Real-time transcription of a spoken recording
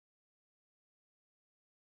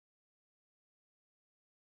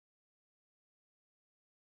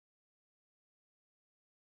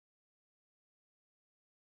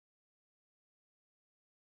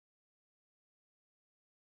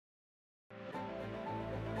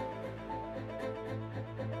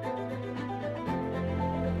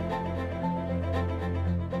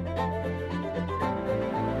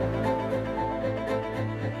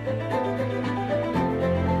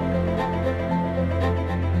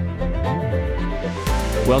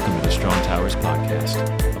Welcome to the Strong Towers Podcast,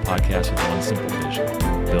 a podcast with one simple vision: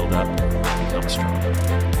 build up, become strong.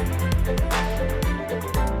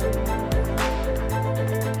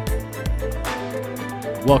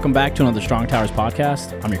 Welcome back to another Strong Towers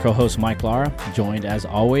Podcast. I'm your co-host, Mike Lara, joined as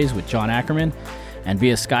always with John Ackerman, and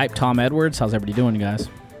via Skype, Tom Edwards. How's everybody doing, you guys?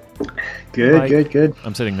 Good.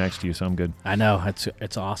 I'm sitting next to you, so I'm good. I know,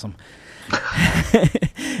 it's awesome.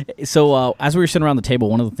 So as we were sitting around the table,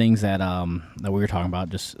 one of the things that we were talking about,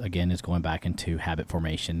 just again, is going back into habit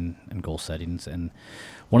formation and goal settings. And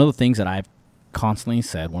one of the things that I've constantly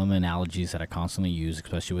said, one of the analogies that I constantly use,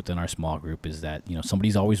 especially within our small group, is that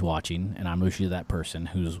somebody's always watching, and I'm usually that person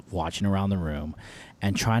who's watching around the room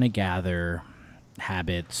and trying to gather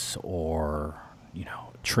habits or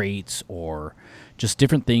traits or just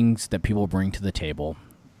different things that people bring to the table,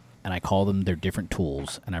 and I call them their different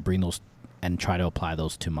tools, and I bring those and try to apply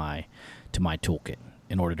those to my toolkit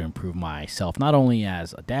in order to improve myself, not only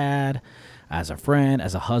as a dad, as a friend,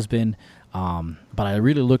 as a husband, but I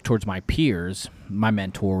really look towards my peers, my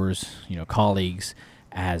mentors, colleagues,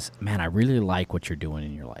 as, man, I really like what you're doing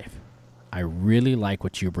in your life. I really like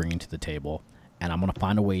what you're bringing to the table, and I'm going to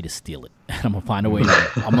find a way to steal it. And I'm going to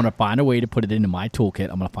find a way to put it into my toolkit.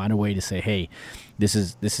 I'm going to find a way to say, hey, this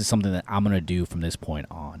is something that I'm going to do from this point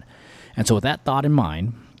on. And so with that thought in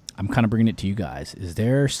mind, I'm kind of bringing it to you guys. Is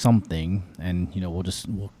there something, and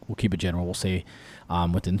we'll keep it general. We'll say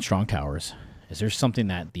within Strong Towers, is there something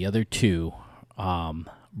that the other two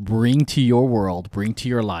bring to your world, bring to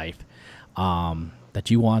your life,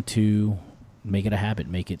 that you want to make it a habit,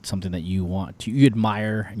 make it something that you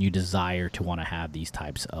admire and you desire to want to have these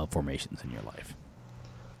types of formations in your life?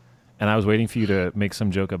 And I was waiting for you to make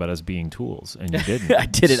some joke about us being tools, and you didn't. I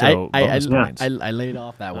did it. So, I laid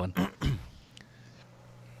off that one.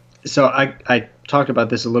 So I talked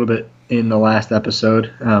about this a little bit in the last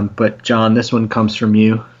episode, but John, this one comes from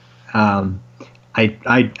you.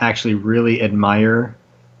 I actually really admire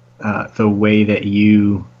the way that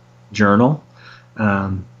you journal,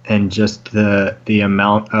 and just the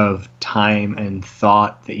amount of time and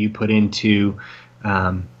thought that you put into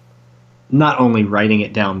not only writing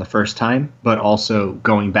it down the first time, but also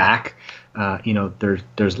going back.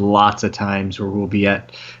 There's lots of times where we'll be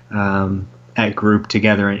at group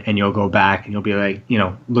together, and you'll go back and you'll be like,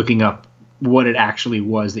 looking up what it actually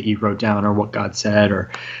was that you wrote down, or what God said,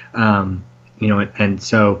 or and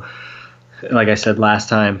so, like I said last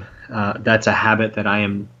time, that's a habit that I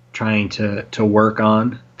am trying to work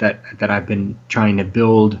on, that I've been trying to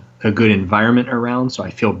build a good environment around, so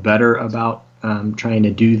I feel better about trying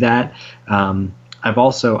to do that. I've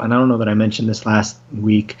also, and I don't know that I mentioned this last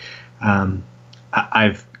week,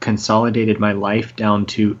 I've consolidated my life down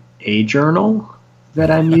to a journal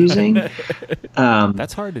that I'm using.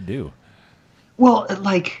 That's hard to do. Well,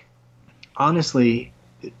 honestly,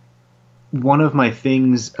 one of my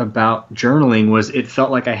things about journaling was it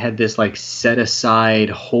felt like I had this set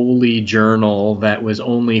aside holy journal that was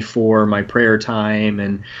only for my prayer time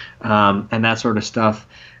and that sort of stuff.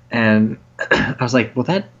 And I was like, well,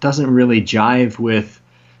 that doesn't really jive with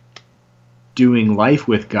doing life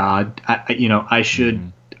with God. I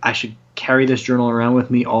should carry this journal around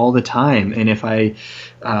with me all the time. And if I,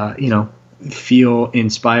 feel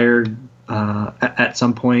inspired at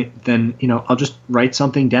some point, then, I'll just write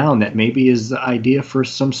something down that maybe is the idea for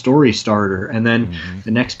some story starter. And then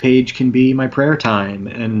the next page can be my prayer time.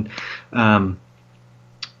 And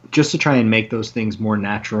just to try and make those things more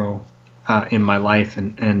natural in my life.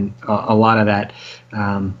 And a lot of that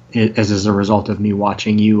is as a result of me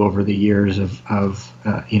watching you over the years of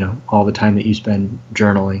all the time that you spend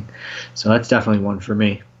journaling. So that's definitely one for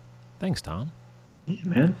me. Thanks, Tom. Yeah,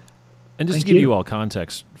 man. And just to give you all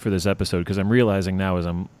context for this episode, because I'm realizing now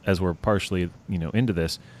as we're partially into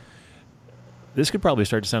this could probably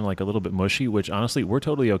start to sound like a little bit mushy, which honestly we're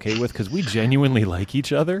totally okay with because we genuinely like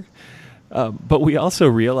each other. But we also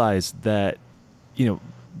realize that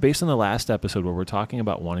based on the last episode where we're talking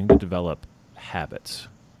about wanting to develop habits,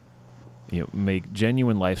 make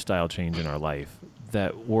genuine lifestyle change in our life,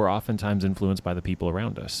 that we're oftentimes influenced by the people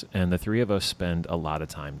around us. And the three of us spend a lot of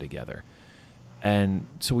time together. And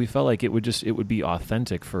so we felt like it would be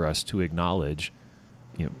authentic for us to acknowledge,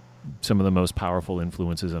 some of the most powerful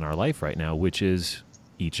influences in our life right now, which is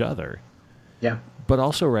each other. Yeah. But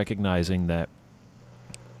also recognizing that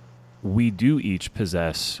we do each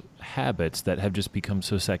possess habits that have just become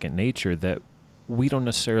so second nature that we don't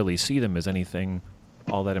necessarily see them as anything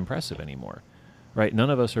all that impressive anymore, right? None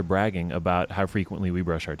of us are bragging about how frequently we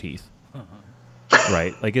brush our teeth,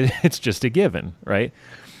 right? It's just a given, right?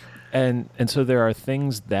 And so there are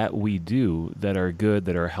things that we do that are good,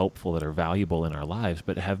 that are helpful, that are valuable in our lives,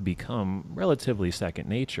 but have become relatively second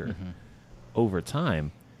nature over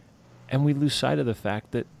time. And we lose sight of the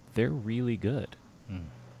fact that they're really good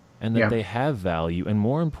and that they have value. And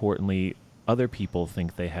more importantly, other people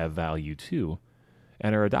think they have value too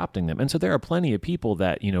and are adopting them. And so there are plenty of people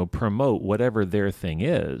that, promote whatever their thing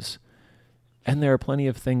is. And there are plenty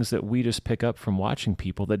of things that we just pick up from watching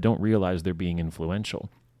people that don't realize they're being influential.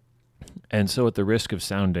 And so at the risk of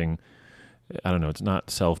sounding, I don't know, it's not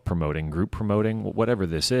self-promoting, group promoting, whatever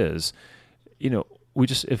this is,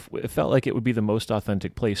 it felt like it would be the most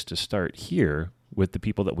authentic place to start here with the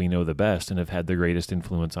people that we know the best and have had the greatest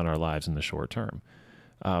influence on our lives in the short term.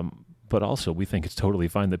 But also we think it's totally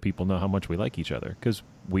fine that people know how much we like each other, because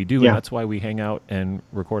we do, and that's why we hang out and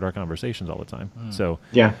record our conversations all the time. So,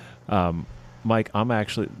 Mike,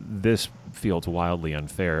 this feels wildly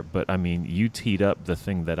unfair, but I mean, you teed up the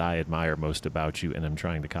thing that I admire most about you and I'm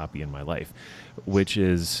trying to copy in my life, which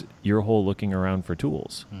is your whole looking around for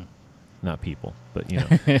tools. Not people, but,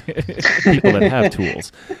 people that have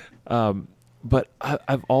tools. But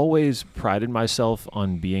I've always prided myself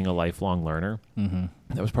on being a lifelong learner.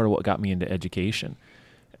 That was part of what got me into education.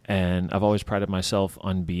 And I've always prided myself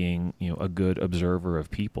on being, a good observer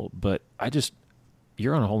of people. But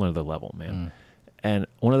you're on a whole other level, man. And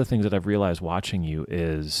one of the things that I've realized watching you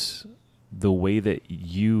is the way that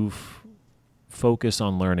you focus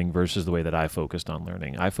on learning versus the way that I focused on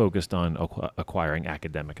learning. I focused on acquiring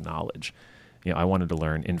academic knowledge. I wanted to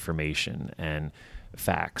learn information and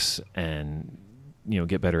facts and,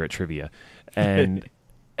 get better at trivia. And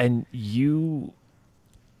you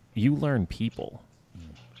learn people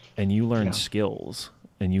and you learn skills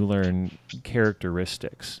and you learn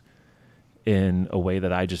characteristics in a way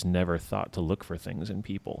that I just never thought to look for things in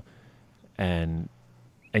people. And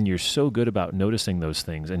you're so good about noticing those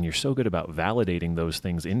things, and you're so good about validating those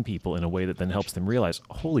things in people in a way that then helps them realize,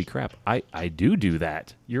 holy crap, I do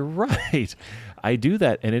that. You're right. I do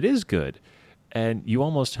that, and it is good. And you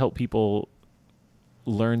almost help people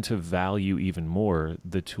learn to value even more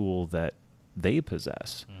the tool that they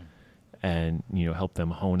possess and, help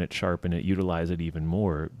them hone it, sharpen it, utilize it even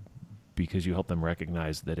more, because you help them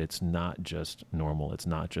recognize that it's not just normal, it's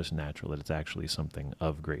not just natural, that it's actually something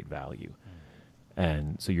of great value.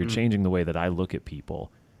 And so you're changing the way that I look at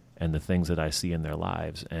people and the things that I see in their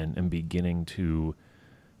lives, and am beginning to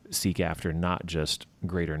seek after not just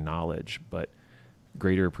greater knowledge, but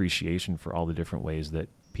greater appreciation for all the different ways that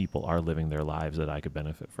people are living their lives that I could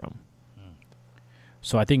benefit from.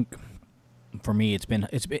 So I think for me,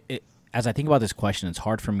 as I think about this question, it's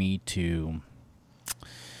hard for me to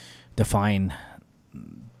define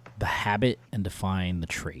the habit and define the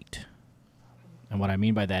trait. And what I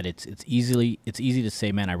mean by that, it's easy to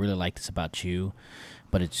say, man, I really like this about you,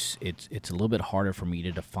 but it's a little bit harder for me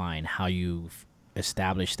to define how you've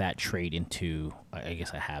established that trait into, I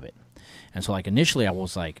guess, a habit. And so, like, initially I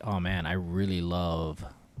was like, oh man, I really love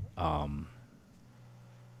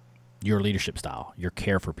your leadership style, your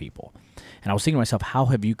care for people. And I was thinking to myself, how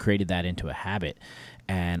have you created that into a habit?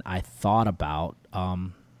 And I thought about,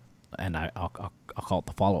 and I'll call it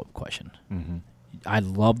the follow-up question. I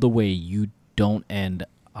love the way you don't end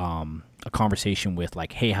a conversation with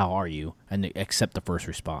like, hey, how are you? And accept the first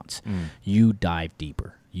response. You dive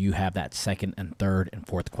deeper. You have that second and third and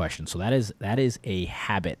fourth question. So that is a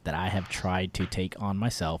habit that I have tried to take on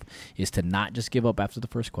myself, is to not just give up after the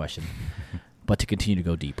first question, but to continue to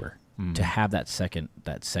go deeper, to have that second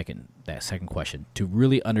question, to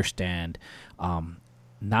really understand,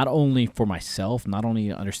 not only for myself, not only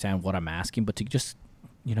to understand what I'm asking, but to just,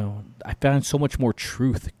 I found so much more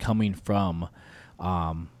truth coming from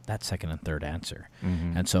that second and third answer.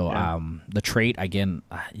 And so the trait, again,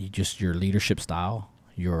 your leadership style,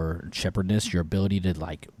 your shepherdness, your ability to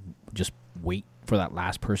like just wait for that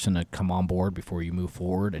last person to come on board before you move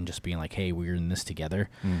forward, and just being like, hey, we're in this together,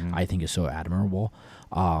 I think is so admirable.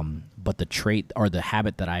 But the trait or the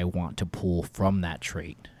habit that I want to pull from that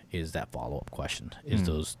trait is that follow-up question, is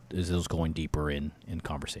those going deeper in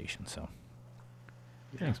conversation. So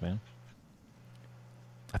thanks, man.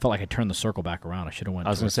 I felt like I turned the circle back around. I should have went. I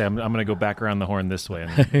was going to say, I'm going to go back around the horn this way,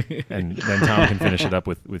 and then Tom can finish it up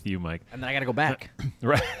with you, Mike. And then I got to go back.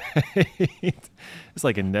 Right. It's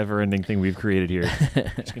like a never-ending thing we've created here.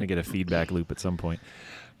 Just going to get a feedback loop at some point.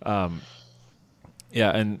 Yeah,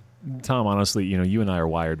 and Tom, honestly, you and I are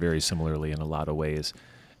wired very similarly in a lot of ways,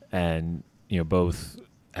 and both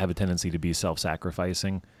have a tendency to be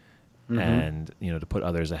self-sacrificing. And to put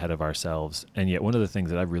others ahead of ourselves. And yet one of the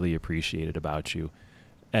things that I've really appreciated about you,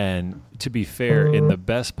 and to be fair, in the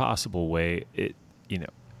best possible way,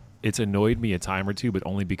 it's annoyed me a time or two, but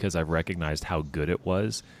only because I've recognized how good it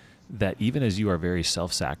was. That even as you are very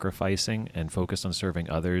self-sacrificing and focused on serving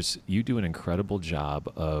others, you do an incredible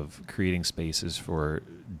job of creating spaces for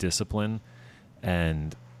discipline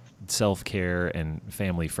and self-care and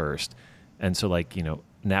family first. And so, like,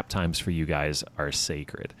 nap times for you guys are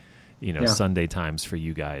sacred. Sunday times for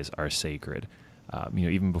you guys are sacred.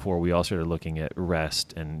 Even before we all started looking at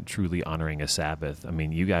rest and truly honoring a Sabbath, I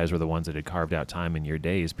mean, you guys were the ones that had carved out time in your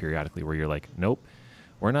days periodically where you're like, nope,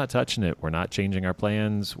 we're not touching it. We're not changing our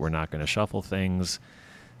plans. We're not going to shuffle things.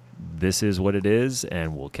 This is what it is,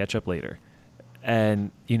 and we'll catch up later.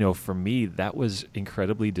 And, for me, that was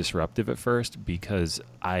incredibly disruptive at first because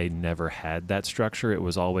I never had that structure. It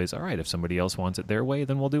was always, all right, if somebody else wants it their way,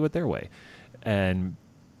 then we'll do it their way. And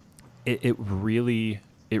it really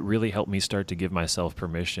helped me start to give myself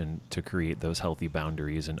permission to create those healthy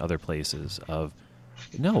boundaries in other places of,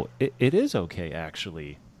 no, it is okay,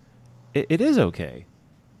 actually. It is okay.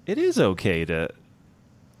 It is okay to...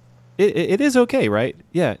 It is okay, right?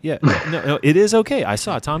 Yeah. No, it is okay. I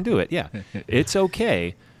saw Tom do it. Yeah. It's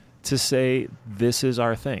okay to say, this is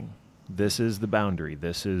our thing. This is the boundary.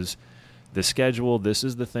 This is the schedule. This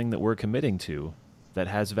is the thing that we're committing to that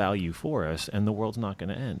has value for us, and the world's not going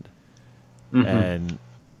to end. Mm-hmm.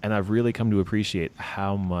 And I've really come to appreciate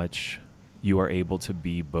how much you are able to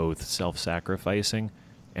be both self-sacrificing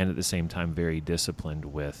and at the same time very disciplined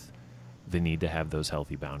with the need to have those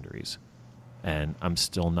healthy boundaries. And I'm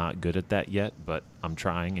still not good at that yet, but I'm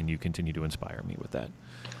trying, and you continue to inspire me with that.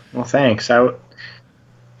 Well, thanks. I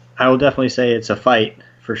will definitely say it's a fight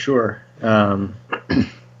for sure. And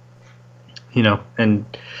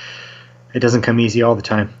it doesn't come easy all the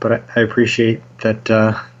time, but I appreciate that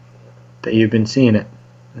that you've been seeing it.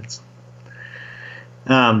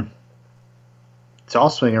 So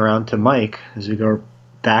I'll swing around to Mike as we go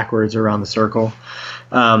backwards around the circle.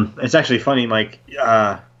 It's actually funny, Mike.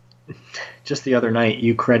 Just the other night,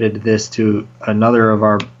 you credited this to another of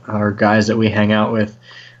our guys that we hang out with.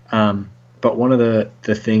 But one of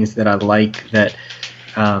the things that I like that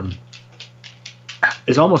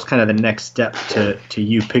is almost kind of the next step to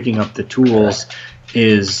you picking up the tools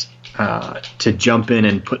is to jump in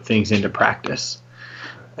and put things into practice.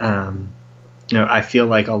 I feel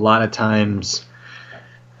like a lot of times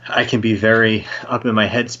I can be very up in my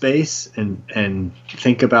headspace and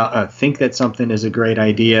think that something is a great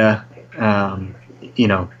idea.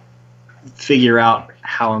 Figure out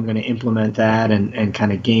how I'm going to implement that and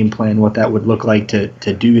kind of game plan what that would look like to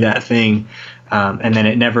do that thing. And then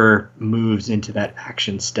it never moves into that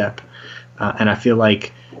action step. And I feel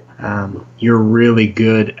like you're really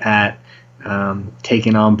good at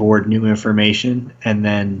taking on board new information and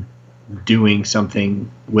then doing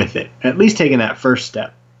something with it, at least taking that first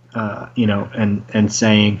step, and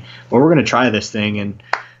saying, well, we're going to try this thing and,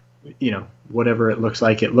 whatever it looks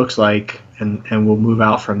like, and we'll move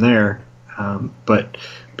out from there. But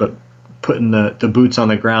putting the boots on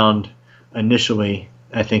the ground initially,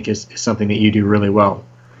 I think is something that you do really well.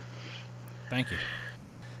 Thank you.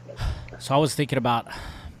 So I was thinking about,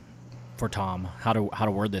 for Tom, how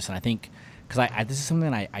to word this, and I think, because this is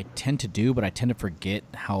something I tend to do, but I tend to forget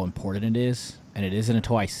how important it is, and it isn't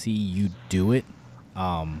until I see you do it,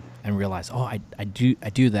 and realize, I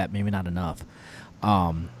do that, maybe not enough.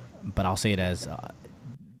 But I'll say it as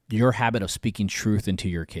your habit of speaking truth into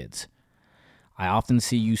your kids. I often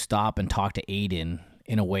see you stop and talk to Aiden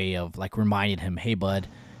in a way of like reminding him, hey, bud,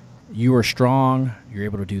 you are strong. You're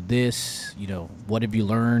able to do this. What have you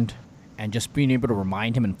learned? And just being able to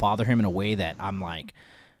remind him and father him in a way that I'm like,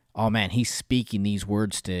 oh, man, he's speaking these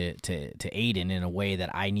words to Aiden in a way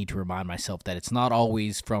that I need to remind myself that it's not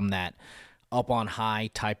always from that up on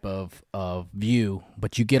high type of view,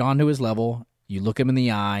 but you get onto his level. You look him in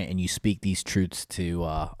the eye and you speak these truths to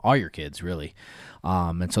all your kids, really.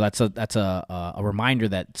 And so that's a reminder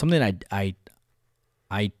that something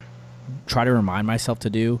I try to remind myself to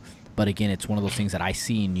do. But again, it's one of those things that I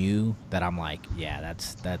see in you that I'm like, yeah,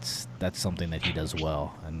 that's something that he does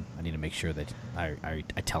well, and I need to make sure that I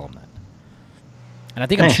tell him that. And I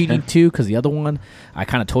think I'm cheating too, because the other one I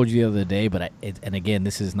kind of told you the other day, but and again,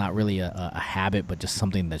 this is not really a habit, but just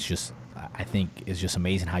something that's just I think is just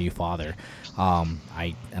amazing how you father.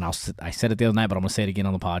 I said it the other night, but I'm gonna say it again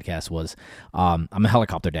on the podcast. Was I'm a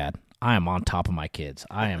helicopter dad. I am on top of my kids.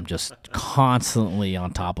 I am just constantly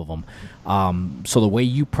on top of them. So the way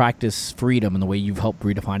you practice freedom and the way you've helped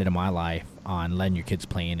redefine it in my life on letting your kids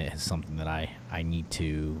play in it is something that I need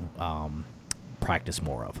to practice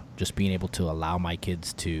more of. Just being able to allow my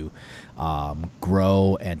kids to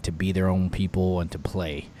grow and to be their own people and to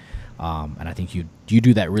play. And I think you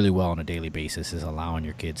do that really well on a daily basis, is allowing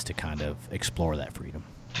your kids to kind of explore that freedom.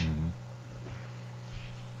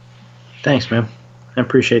 Thanks, man. I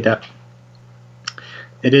appreciate that.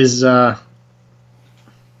 It is.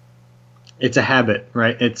 It's a habit,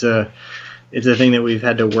 right? It's a thing that we've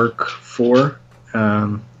had to work for.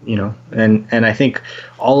 And I think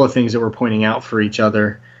all the things that we're pointing out for each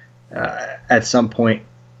other, at some point,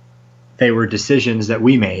 they were decisions that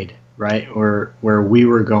we made, right? Or where we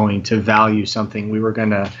were going to value something, we were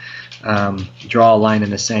going to draw a line in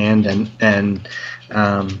the sand and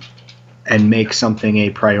make something a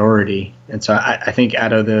priority. And so I think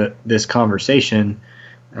out of this conversation,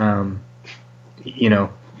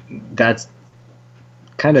 that's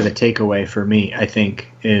kind of the takeaway for me, I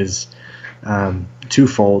think, is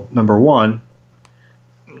twofold. Number one,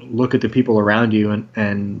 look at the people around you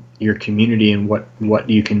and your community and what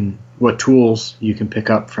tools you can pick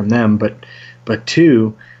up from them. But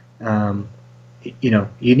two, you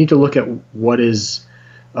need to look at what is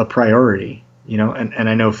a priority, and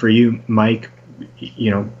I know for you, Mike,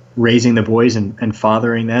 raising the boys and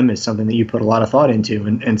fathering them is something that you put a lot of thought into.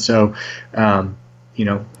 And so,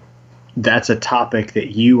 that's a topic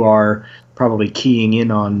that you are probably keying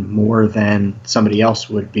in on more than somebody else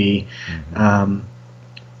would be. And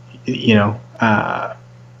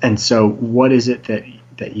so what is it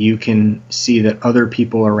that you can see that other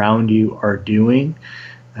people around you are doing,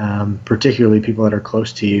 particularly people that are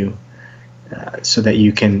close to you, so that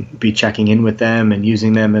you can be checking in with them and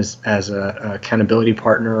using them as a accountability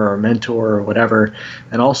partner or a mentor or whatever.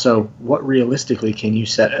 And also, what realistically can you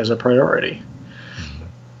set as a priority?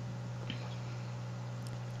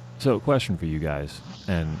 So, question for you guys,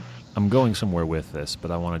 and I'm going somewhere with this,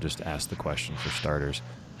 but I want to just ask the question for starters.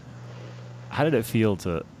 How did it feel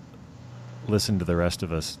to listen to the rest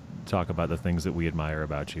of us talk about the things that we admire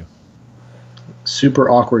about you? Super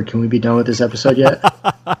awkward. Can we be done with this episode yet?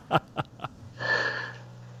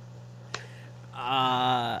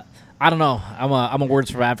 I don't know. I'm a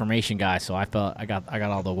words of affirmation guy, so I felt I got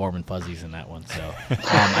all the warm and fuzzies in that one. So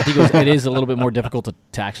I think it is a little bit more difficult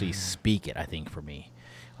to actually speak it. I think for me,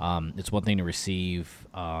 it's one thing to receive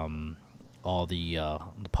all the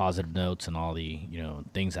positive notes and all the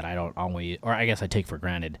things that I don't always, or I guess I take for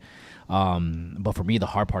granted. But for me, the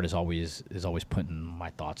hard part is always putting my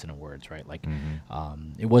thoughts into words, right? Like,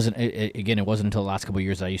 it wasn't until the last couple of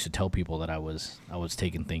years that I used to tell people that I was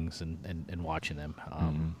taking things and watching them.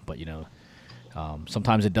 But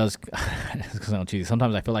sometimes it does.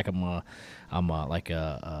 Sometimes I feel like I'm like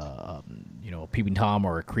a peeping Tom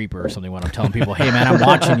or a creeper or something when I'm telling people, hey man, I'm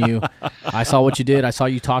watching you. I saw what you did. I saw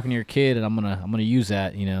you talking to your kid, and I'm gonna use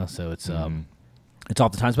that. So it's. It's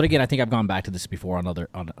oftentimes, but again, I think I've gone back to this before on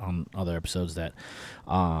other episodes that,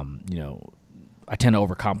 I tend to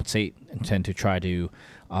overcompensate and tend to try to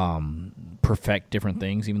perfect different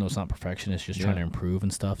things, even though it's not perfection. It's just trying to improve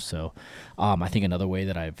and stuff. So, I think another way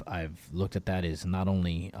that I've looked at that is not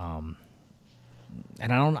only, and I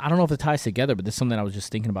don't know if it ties together, but this is something I was just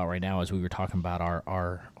thinking about right now as we were talking about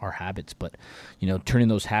our habits. But turning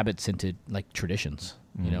those habits into like traditions,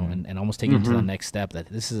 and almost taking it to the next step. That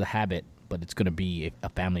this is a habit, but it's going to be a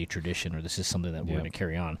family tradition, or this is something that we're going to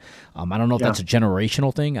carry on. I don't know if that's a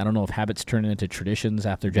generational thing. I don't know if habits turn into traditions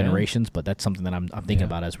after generations, but that's something that I'm thinking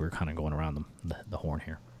about as we're kind of going around the horn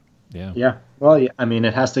here. Yeah. Yeah. Well, I mean,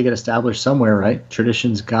 it has to get established somewhere, right?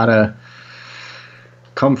 Tradition's got to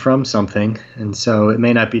come from something. And so it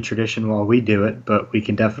may not be tradition while we do it, but we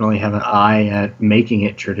can definitely have an eye at making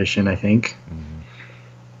it tradition, I think.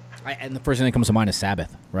 And the first thing that comes to mind is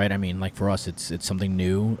Sabbath, right? I mean, like for us, it's something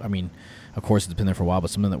new. I mean, of course, it's been there for a while, but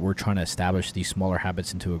something that we're trying to establish these smaller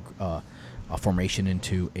habits into a formation,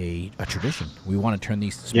 into a tradition. We want to turn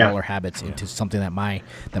these smaller habits into something that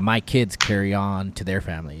my kids carry on to their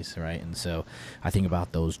families, right? And so I think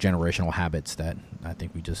about those generational habits that I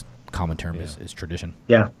think we just common term is tradition.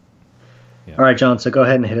 Yeah. All right, John. So go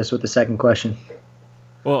ahead and hit us with the second question.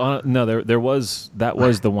 Well, no, that was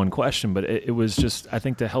the one question, but it was just, I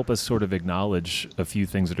think, to help us sort of acknowledge a few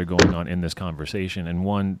things that are going on in this conversation. And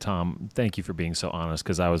one, Tom, thank you for being so honest,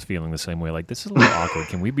 because I was feeling the same way. Like, this is a little awkward.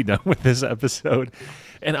 Can we be done with this episode?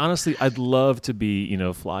 And honestly, I'd love to be,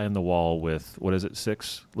 fly on the wall with,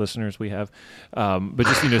 6 listeners we have? But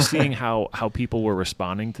just, seeing how people were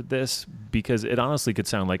responding to this, because it honestly could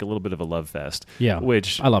sound like a little bit of a love fest. Yeah,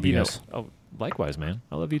 which I love you guys. Oh, likewise, man.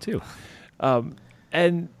 I love you too.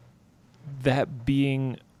 And that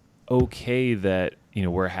being okay that,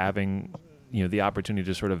 we're having, the opportunity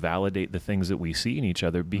to sort of validate the things that we see in each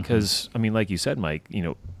other, because, I mean, like you said, Mike,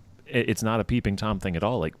 it's not a peeping Tom thing at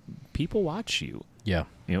all. Like, people watch you. Yeah.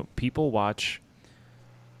 People watch,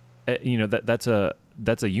 that's a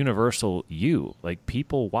universal you. Like,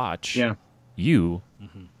 people watch you,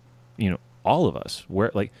 all of us,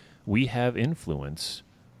 where like we have influence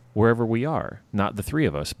wherever we are, not the three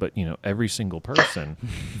of us, but every single person.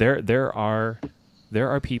 there are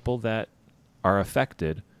people that are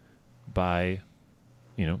affected by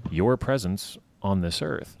your presence on this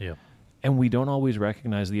earth. Yeah. And we don't always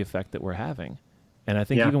recognize the effect that we're having. And I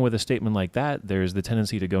think even with a statement like that, there's the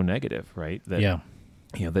tendency to go negative, right? That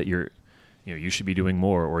that you should be doing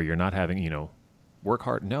more, or you're not having, work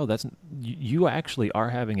hard. No, you actually are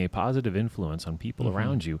having a positive influence on people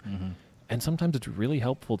around you. Mm-hmm. And sometimes it's really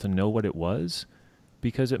helpful to know what it was,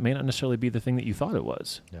 because it may not necessarily be the thing that you thought it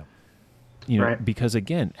was. Yeah. Right. Because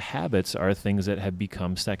again, habits are things that have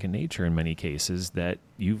become second nature in many cases that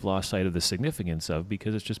you've lost sight of the significance of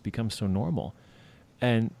because it's just become so normal.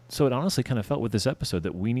 And so it honestly kind of felt with this episode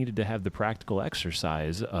that we needed to have the practical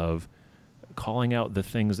exercise of calling out the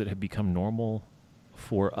things that have become normal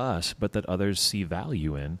for us, but that others see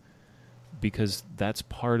value in, because that's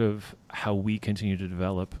part of how we continue to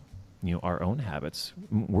develop, our own habits.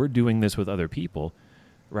 We're doing this with other people,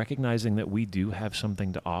 recognizing that we do have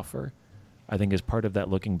something to offer. I think is part of that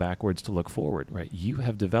looking backwards to look forward, right? You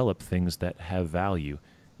have developed things that have value,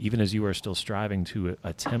 even as you are still striving to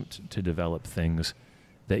attempt to develop things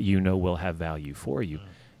that will have value for you.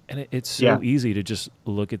 And it's so easy to just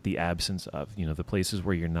look at the absence of, the places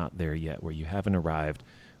where you're not there yet, where you haven't arrived,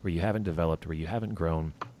 where you haven't developed, where you haven't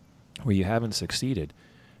grown, where you haven't succeeded.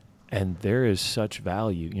 And there is such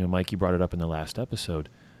value. Mike, you brought it up in the last episode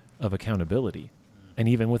of accountability. And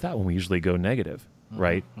even with that one, we usually go negative,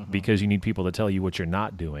 right? Because you need people to tell you what you're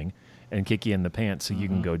not doing and kick you in the pants so you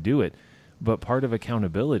can go do it. But part of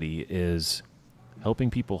accountability is helping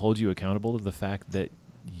people hold you accountable to the fact that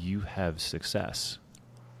you have success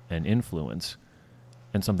and influence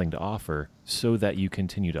and something to offer, so that you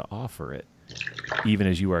continue to offer it, even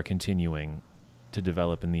as you are continuing to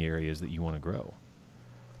develop in the areas that you want to grow.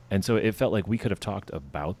 And so it felt like we could have talked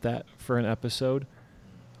about that for an episode,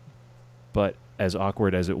 but as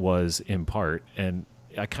awkward as it was in part, and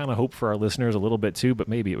I kind of hope for our listeners a little bit too, but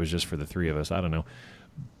maybe it was just for the three of us, I don't know.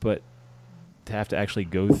 But to have to actually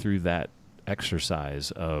go through that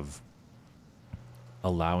exercise of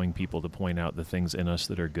allowing people to point out the things in us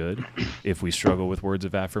that are good if we struggle with words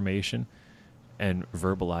of affirmation, and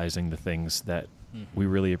verbalizing the things that we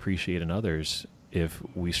really appreciate in others if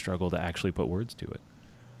we struggle to actually put words to it.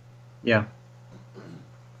 Yeah.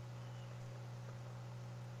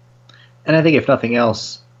 And I think if nothing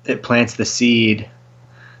else, it plants the seed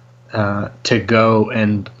to go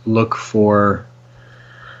and look for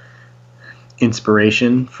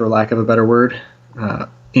inspiration, for lack of a better word,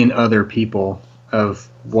 in other people, of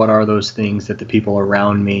what are those things that the people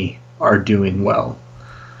around me are doing well,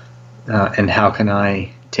 and how can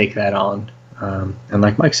I take that on, and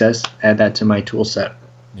like Mike says, add that to my tool set.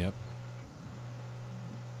 Yep.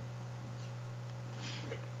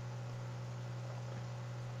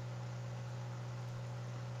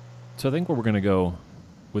 So I think where we're going to go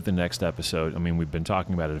with the next episode, I mean, we've been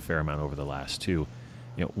talking about it a fair amount over the last two.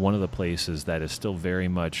 One of the places that is still very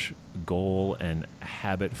much goal and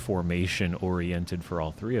habit formation oriented for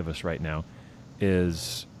all three of us right now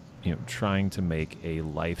is, trying to make a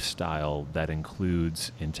lifestyle that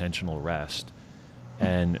includes intentional rest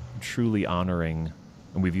and truly honoring,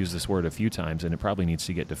 and we've used this word a few times and it probably needs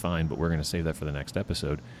to get defined, but we're going to save that for the next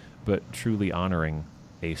episode, but truly honoring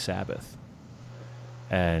a Sabbath.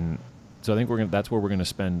 And so I think that's where we're going to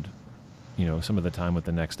spend, some of the time with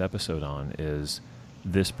the next episode on, is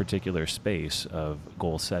this particular space of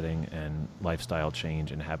goal setting and lifestyle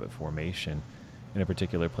change and habit formation in a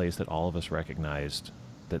particular place that all of us recognized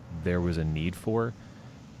that there was a need for.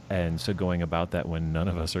 And so going about that when none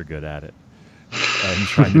of us are good at it and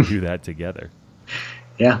trying to do that together.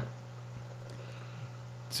 Yeah.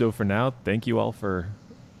 So for now, thank you all for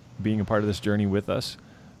being a part of this journey with us.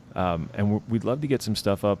 And we'd love to get some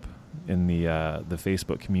stuff up in the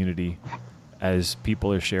Facebook community as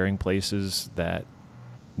people are sharing places that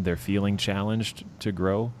they're feeling challenged to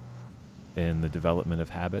grow in the development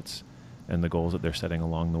of habits and the goals that they're setting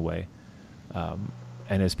along the way.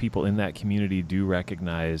 And as people in that community do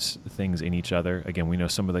recognize things in each other, again, we know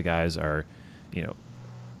some of the guys are,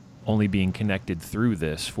 only being connected through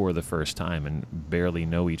this for the first time and barely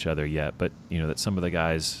know each other yet, but, that some of the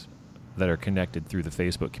guys that are connected through the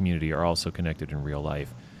Facebook community are also connected in real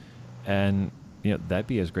life. And, that'd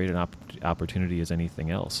be as great an opportunity as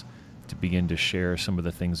anything else to begin to share some of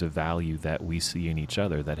the things of value that we see in each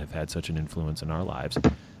other that have had such an influence in our lives.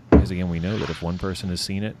 Because again, we know that if one person has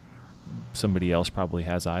seen it, somebody else probably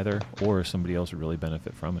has either, or somebody else would really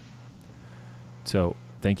benefit from it. So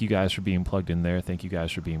thank you guys for being plugged in there. Thank you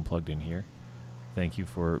guys for being plugged in here. Thank you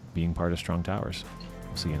for being part of Strong Towers.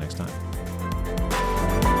 We'll see you next time.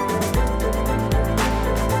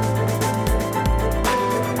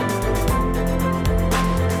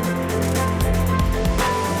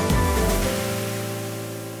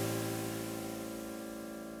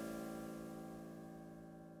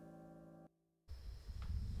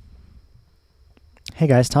 Hey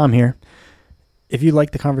guys, Tom here. If you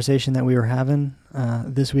like the conversation that we were having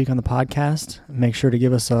this week on the podcast, make sure to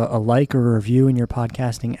give us a like or a review in your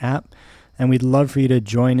podcasting app. And we'd love for you to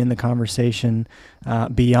join in the conversation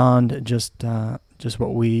beyond just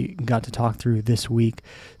what we got to talk through this week.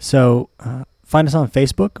 So find us on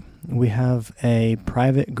Facebook. We have a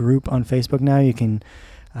private group on Facebook now. You can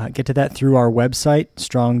get to that through our website,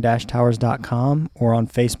 strong-towers.com, or on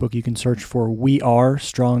Facebook you can search for We Are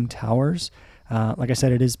Strong Towers. Like I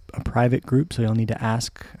said, it is a private group, so you'll need to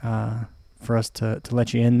ask for us to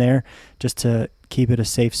let you in there, just to keep it a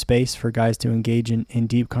safe space for guys to engage in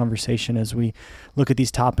deep conversation as we look at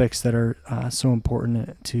these topics that are so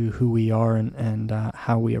important to who we are and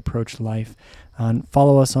how we approach life.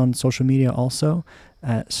 Follow us on social media also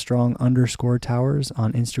at strong_towers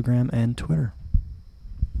on Instagram and Twitter.